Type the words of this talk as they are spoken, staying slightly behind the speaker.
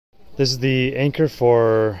This is the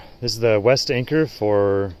west anchor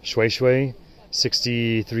for Shway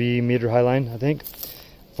 63-meter high line, I think.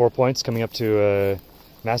 4 points coming up to a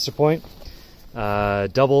master point,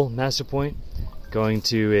 double master point, going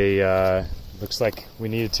to a, looks like we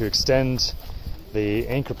needed to extend the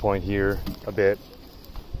anchor point here a bit.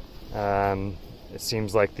 It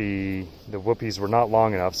seems like the whoopies were not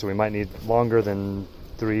long enough, so we might need longer than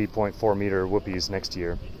 3.4 meter whoopies next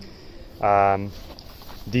year.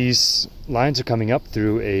 These lines are coming up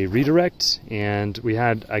through a redirect, and we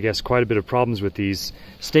had, I guess, quite a bit of problems with these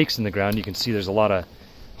stakes in the ground. You can see there's a lot of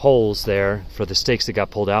holes there for the stakes that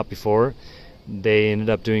got pulled out before. They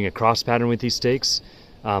ended up doing a cross pattern with these stakes.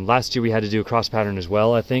 Last year we had to do a cross pattern as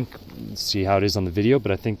well, I think. Let's see how it is on the video,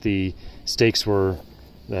 but I think the stakes were,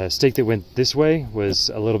 the stake that went this way was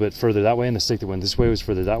a little bit further that way, and the stake that went this way was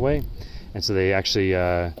further that way. And so they actually,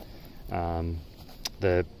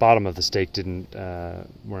 the bottom of the stake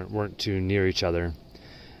weren't too near each other.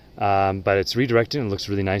 But it's redirected and it looks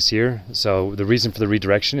really nice here. So the reason for the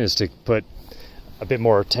redirection is to put a bit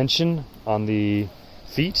more tension on the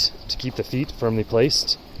feet, to keep the feet firmly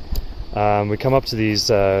placed. We come up to these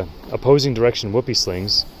opposing direction whoopie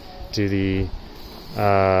slings to the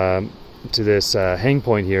to this hang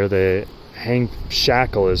point here. The hang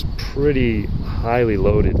shackle is pretty highly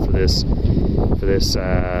loaded for this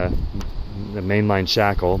the mainline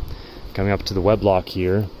shackle. Coming up to the web lock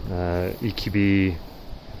here, EQB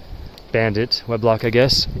Bandit web lock, I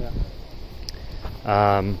guess. Yeah.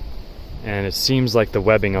 And it seems like the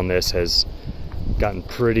webbing on this has gotten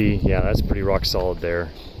pretty, yeah, that's pretty rock solid there.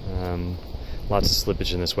 Lots of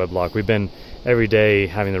slippage in this web lock. We've been every day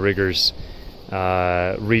having the riggers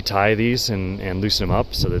retie these and loosen them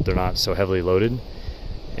up so that they're not so heavily loaded.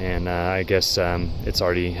 And I guess it's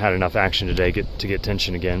already had enough action today to get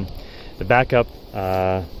tension again. The backup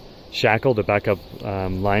shackle, the backup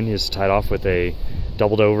line is tied off with a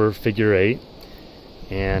doubled over figure 8,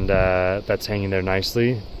 and that's hanging there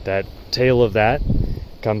nicely. That tail of that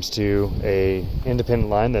comes to a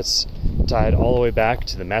independent line that's tied all the way back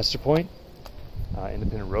to the master point,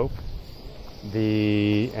 independent rope.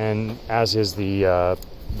 And as is the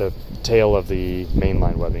tail of the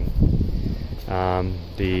mainline webbing.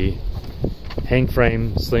 The hang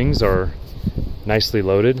frame slings are nicely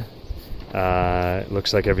loaded. It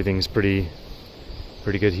looks like everything's pretty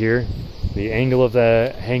good here. The angle of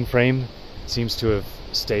the hang frame seems to have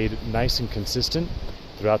stayed nice and consistent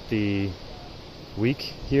throughout the week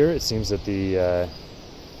here. It seems that that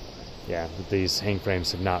these hang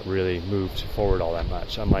frames have not really moved forward all that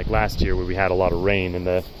much, unlike last year where we had a lot of rain and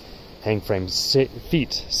the hang frame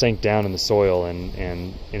feet sank down in the soil and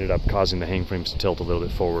ended up causing the hang frames to tilt a little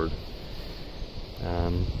bit forward.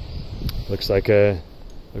 Looks like a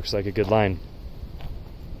good line.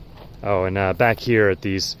 Oh, and back here at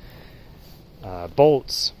these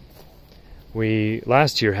bolts, we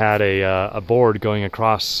last year had a board going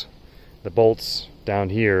across the bolts down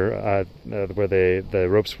here where the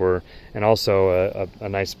ropes were, and also a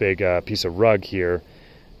nice big piece of rug here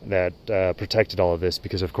that protected all of this,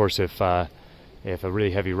 because of course if a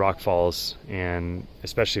really heavy rock falls, and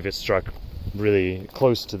especially if it's struck really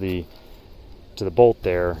close to the bolt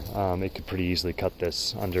there, it could pretty easily cut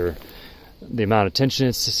this under the amount of tension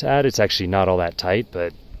it's at. It's actually not all that tight,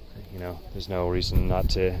 but you know, there's no reason not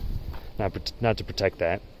to protect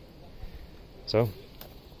that. So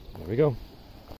there we go.